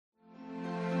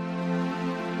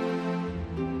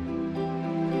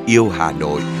Yêu Hà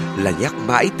Nội là nhắc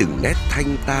mãi từng nét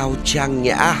thanh tao, trang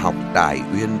nhã, học tài,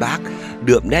 uyên bác,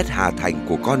 đượm nét Hà Thành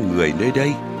của con người nơi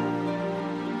đây.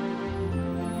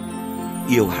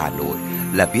 Yêu Hà Nội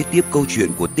là viết tiếp câu chuyện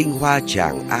của tinh hoa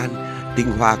Tràng An, tinh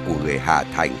hoa của người Hà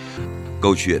Thành,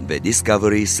 câu chuyện về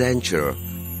Discovery Center.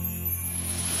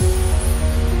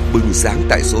 Bừng sáng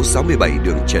tại số 67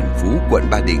 đường Trần Phú, quận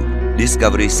Ba Đình,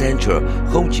 Discovery Center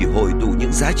không chỉ hội tụ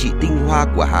những giá trị tinh hoa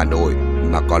của Hà Nội,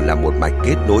 mà còn là một mạch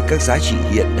kết nối các giá trị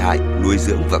hiện đại, nuôi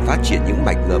dưỡng và phát triển những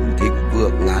mạch ngầm thịnh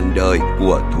vượng ngàn đời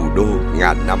của thủ đô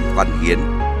ngàn năm văn hiến.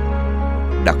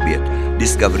 Đặc biệt,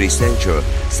 Discovery Center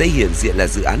sẽ hiện diện là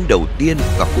dự án đầu tiên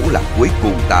và cũng là cuối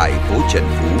cùng tại phố Trần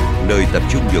Phú, nơi tập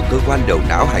trung nhiều cơ quan đầu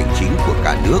não hành chính của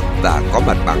cả nước và có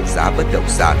mặt bằng giá bất động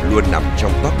sản luôn nằm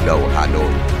trong top đầu Hà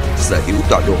Nội. Sở hữu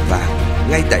tọa độ vàng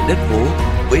ngay tại đất phố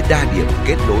với đa điểm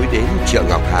kết nối đến chợ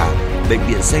Ngọc Hà, bệnh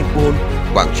viện Saint Paul,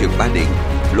 quảng trường Ba Đình,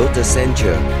 Lotus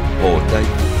Center, Hồ Tây.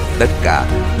 Tất cả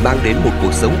mang đến một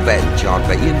cuộc sống vẹn tròn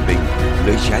và yên bình,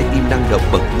 nơi trái tim năng động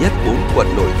bậc nhất 4 quận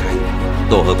nội thành.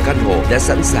 Tổ hợp căn hộ đã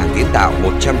sẵn sàng kiến tạo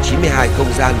 192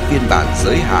 không gian phiên bản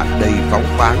giới hạn đầy phóng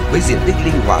khoáng với diện tích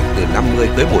linh hoạt từ 50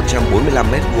 tới 145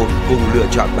 m2 cùng lựa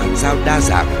chọn bàn giao đa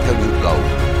dạng theo nhu cầu.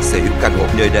 Sở hữu căn hộ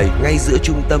nơi đây ngay giữa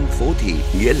trung tâm phố thị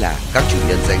nghĩa là các chủ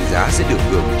nhân danh giá sẽ được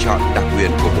hưởng chọn đặc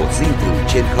quyền của một dinh thự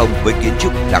trên không với kiến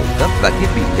trúc đẳng cấp và thiết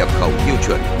bị nhập khẩu tiêu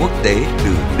chuẩn quốc tế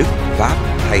từ Đức, Pháp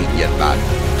hay Nhật Bản.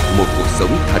 Một cuộc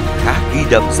sống thật khác ghi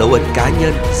đậm dấu ấn cá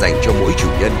nhân dành cho mỗi chủ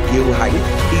nhân kiêu hãnh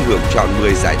khi hưởng chọn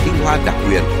 10 giải tinh hoa đặc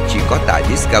quyền chỉ có tại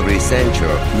Discovery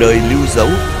Center, nơi lưu dấu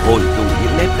hội tụ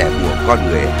những nét đẹp của con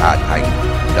người Hà Thành.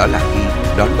 Đó là khi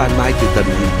đón ban mai từ tầm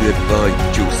nhìn tuyệt vời,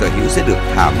 chủ sở hữu sẽ được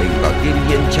thả mình vào thiên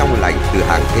nhiên trong lành từ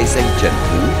hàng cây xanh Trần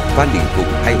Phú, Phan Đình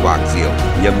Phùng hay Hoàng Diệu,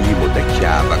 nhâm nhi một tách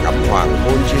trà và ngắm hoàng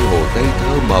hôn trên hồ Tây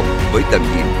thơ mộng với tầm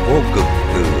nhìn vô cực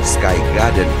từ Sky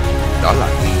Garden. Đó là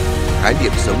khi khái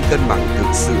niệm sống cân bằng thực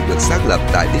sự được xác lập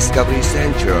tại Discovery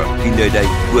Center, khi nơi đây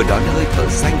vừa đón hơi thở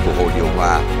xanh của hồ điều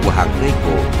hòa, của hàng cây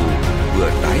cổ thụ, vừa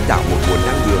tái tạo một nguồn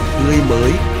năng lượng tươi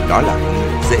mới. Đó là khi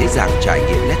dễ dàng trải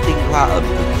nghiệm nét tinh hoa ẩm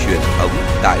thực truyền thống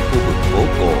tại khu vực phố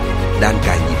cổ, đan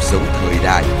cài nhịp sống thời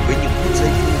đại với những phút giây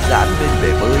thư giãn bên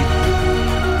bể bơi,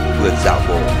 vườn dạo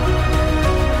bộ,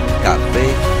 cà phê,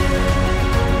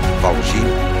 phòng gym.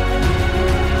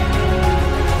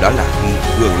 Đó là khi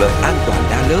hưởng lợi an toàn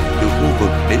đa lớp từ khu vực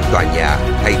đến tòa nhà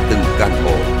hay từng căn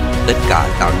hộ. Tất cả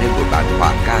tạo nên một bản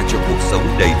hòa ca cho cuộc sống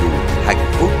đầy đủ,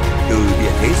 hạnh phúc từ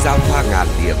địa thế giao thoa ngàn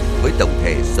điểm với tổng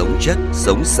thể sống chất,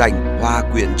 sống xanh, hòa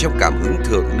quyện trong cảm hứng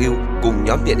thượng lưu cùng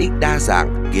nhóm tiện ích đa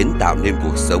dạng, kiến tạo nên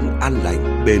cuộc sống an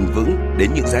lành, bền vững đến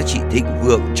những giá trị thịnh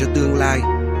vượng cho tương lai.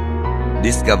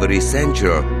 Discovery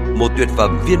Center, một tuyệt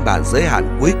phẩm phiên bản giới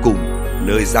hạn cuối cùng,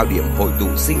 nơi giao điểm hội tụ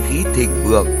sinh khí thịnh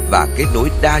vượng và kết nối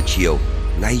đa chiều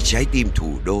ngay trái tim thủ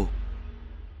đô.